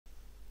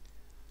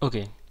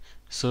Okay,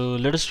 so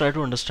let us try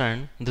to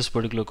understand this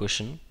particular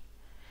question.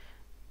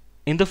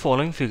 In the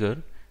following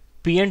figure,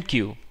 P and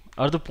Q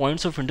are the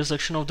points of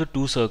intersection of the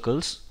two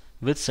circles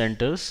with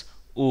centers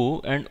O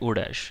and O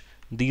dash.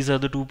 These are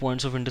the 2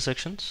 points of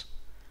intersections.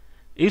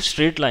 If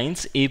straight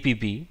lines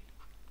APB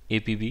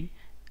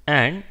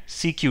and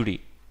CQD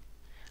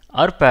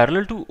are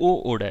parallel to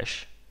OO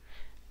dash,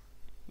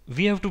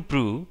 we have to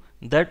prove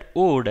that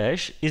OO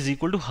dash is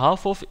equal to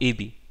half of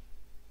AB.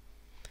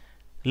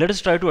 Let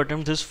us try to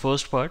attempt this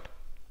first part.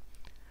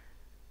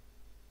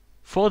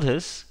 For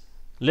this,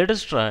 let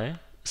us try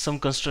some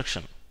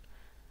construction.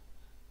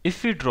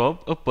 If we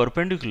drop a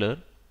perpendicular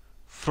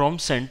from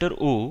center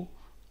O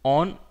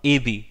on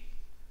AB,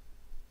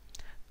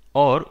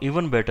 or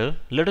even better,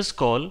 let us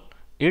call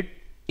it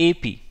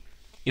AP.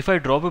 If I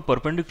drop a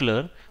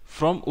perpendicular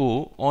from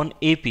O on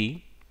AP,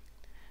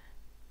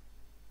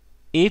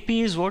 AP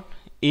is what?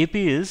 AP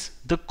is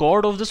the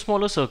chord of the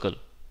smaller circle,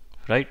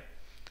 right?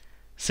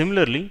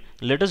 Similarly,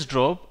 let us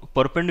drop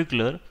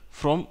perpendicular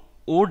from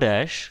O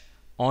dash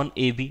on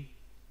AB.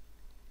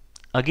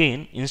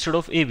 Again, instead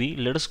of AB,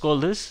 let us call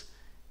this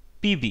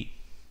PB.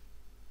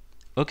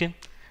 Okay,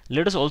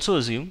 let us also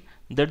assume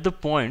that the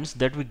points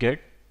that we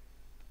get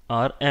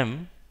are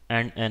M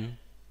and N.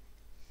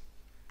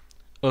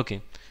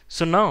 Okay,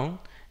 so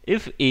now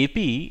if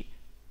AP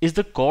is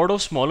the chord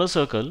of smaller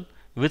circle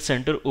with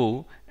center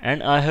O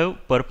and I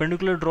have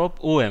perpendicular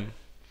drop OM,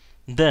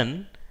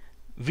 then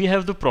we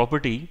have the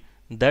property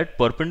that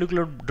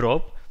perpendicular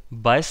drop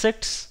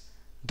bisects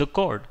the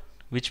chord,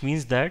 which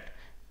means that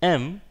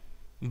M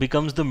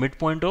becomes the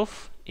midpoint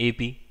of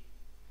AP,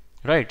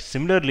 right?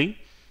 Similarly,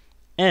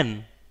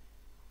 N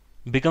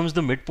becomes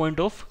the midpoint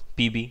of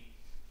PB.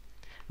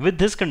 With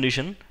this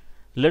condition,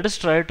 let us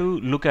try to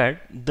look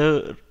at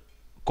the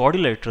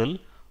quadrilateral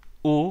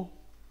O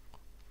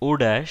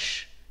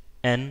dash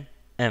N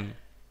M.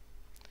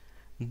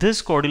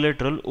 This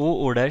quadrilateral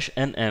O dash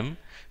N M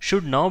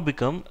should now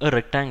become a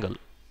rectangle.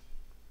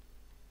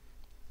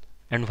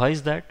 And why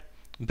is that?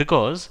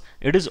 Because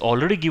it is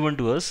already given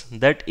to us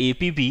that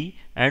APB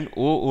and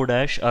OO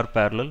dash are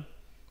parallel.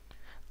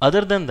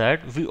 Other than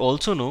that, we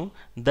also know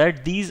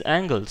that these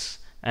angles,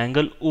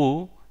 angle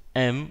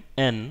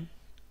OMN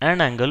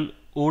and angle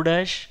O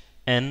dash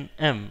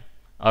NM,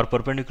 are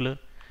perpendicular.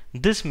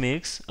 This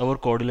makes our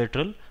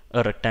quadrilateral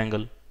a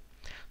rectangle.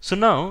 So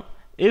now,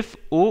 if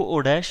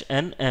OO dash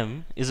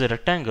NM is a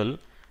rectangle,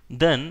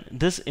 then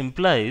this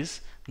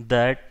implies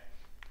that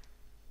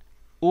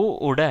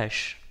OO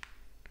dash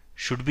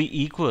should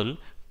be equal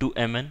to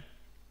MN,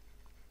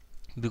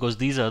 because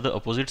these are the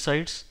opposite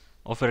sides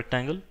of a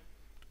rectangle,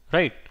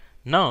 right?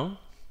 Now,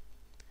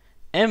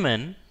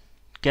 MN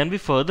can be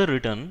further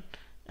written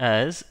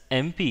as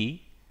MP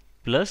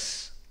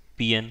plus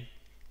PN,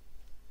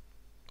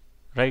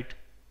 right?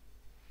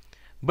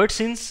 But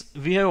since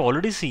we have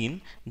already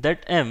seen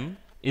that M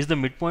is the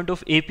midpoint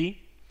of AP,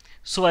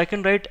 so I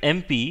can write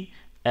MP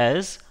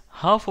as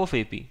half of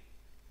AP.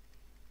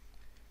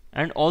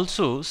 And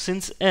also,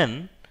 since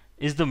N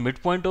is the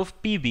midpoint of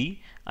PB,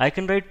 I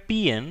can write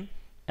PN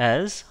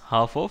as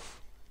half of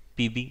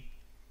PB.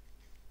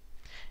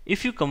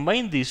 If you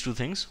combine these two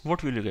things,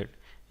 what will you get?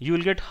 You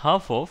will get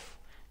half of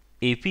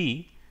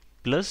AP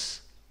plus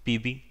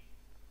PB.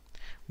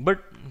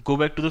 But go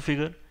back to the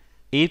figure,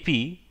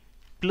 AP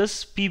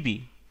plus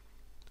PB.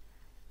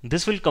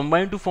 This will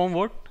combine to form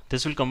what?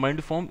 This will combine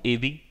to form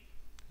AB,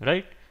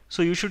 right?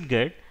 So you should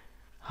get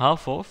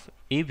half of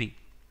AB,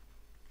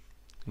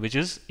 which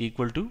is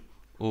equal to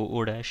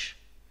OO dash.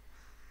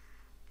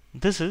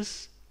 This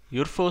is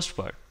your first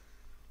part.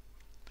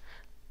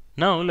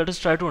 Now let us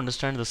try to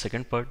understand the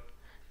second part.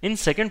 In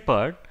second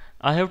part,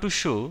 I have to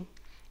show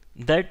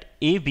that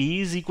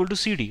AB is equal to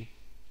CD,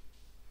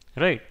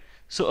 right?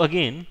 So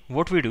again,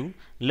 what we do,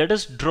 let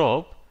us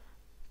drop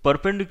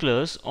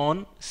perpendiculars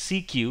on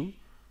CQ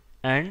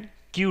and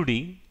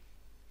QD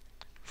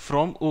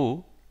from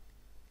O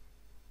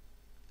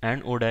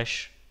and O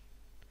dash.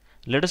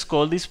 Let us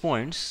call these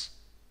points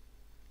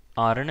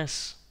R and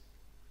S.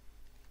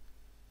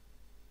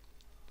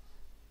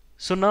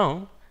 So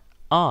now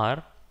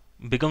R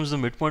becomes the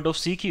midpoint of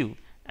CQ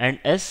and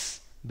S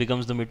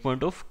becomes the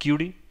midpoint of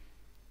QD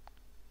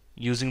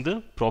using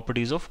the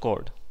properties of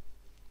chord.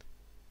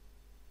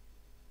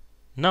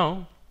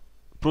 Now,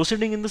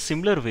 proceeding in the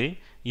similar way,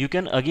 you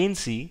can again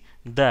see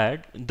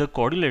that the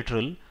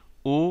quadrilateral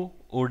O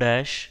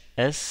dash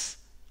S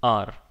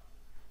R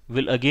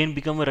will again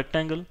become a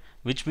rectangle,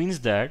 which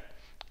means that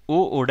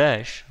OO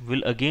dash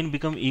will again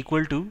become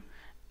equal to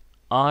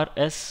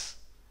RS.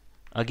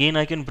 Again,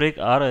 I can break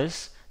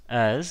RS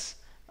as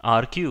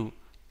RQ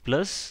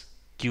plus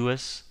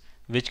QS,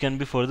 which can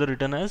be further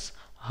written as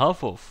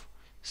half of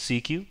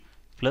CQ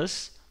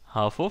plus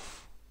half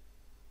of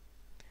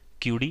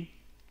QD,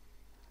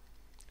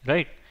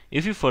 right?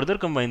 If you further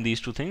combine these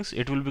two things,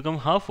 it will become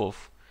half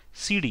of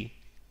CD,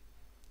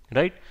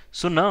 right?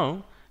 So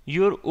now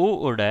your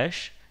OO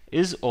dash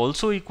is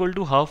also equal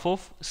to half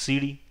of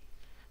CD.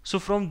 So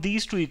from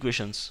these two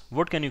equations,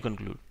 what can you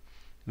conclude?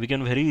 We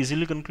can very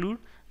easily conclude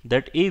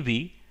that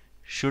AB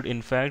should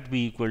in fact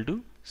be equal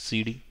to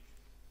CD.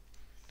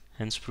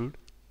 Hence proved.